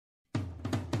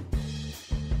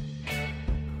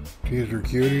These are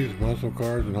Cuties, muscle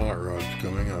cars, and hot rods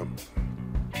coming up.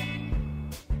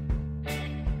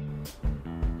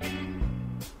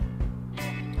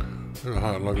 There's a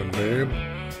hot looking babe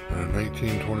and a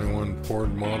 1921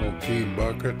 Ford Model T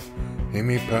bucket,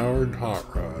 Hemi powered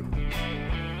hot rod.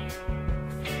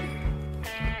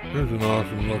 Here's an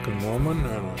awesome looking woman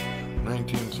and a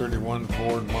 1931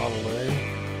 Ford Model A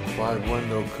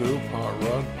 5-window coupe hot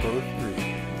rod Pro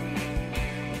Street.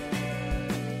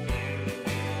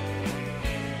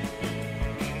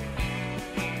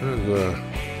 There's a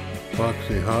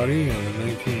Foxy Hottie and a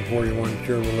 1941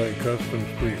 Chevrolet Custom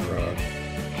Street Rod.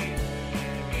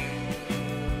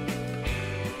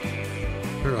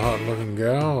 Here's a hot looking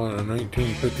gal and a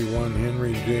 1951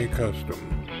 Henry J Custom.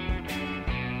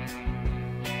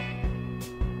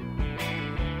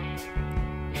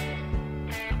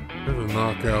 Here's a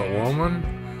knockout woman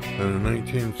and a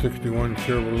 1961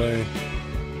 Chevrolet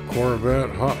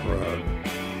Corvette hot rod.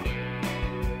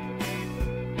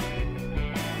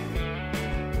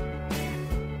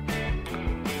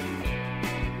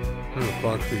 There's a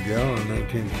Foxy gal and a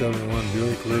 1971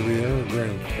 Buick Riviera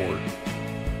Grand Sport.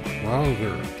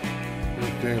 Wowzer.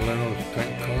 Here's Jay Leno's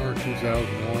tank car,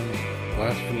 2001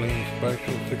 Vaseline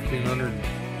Special, 1600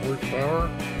 horsepower,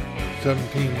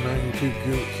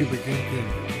 1792 cubic inch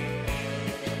engine.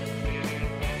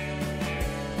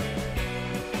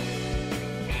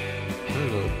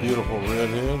 There's a beautiful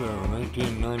redhead and a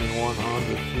 1991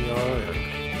 Honda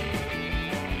CRX.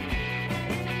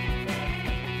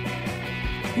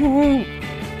 Woohoo!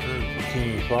 There's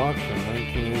Bikini Fox and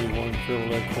 1981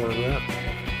 Chevrolet Corvette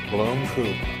blown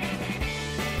coupe.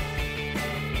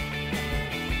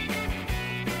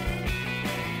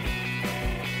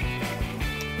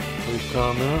 Please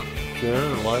comment, share,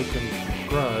 like, and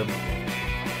subscribe.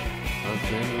 That's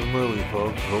the end of the movie,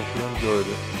 folks. Hope you enjoyed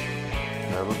it.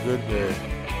 Have a good day.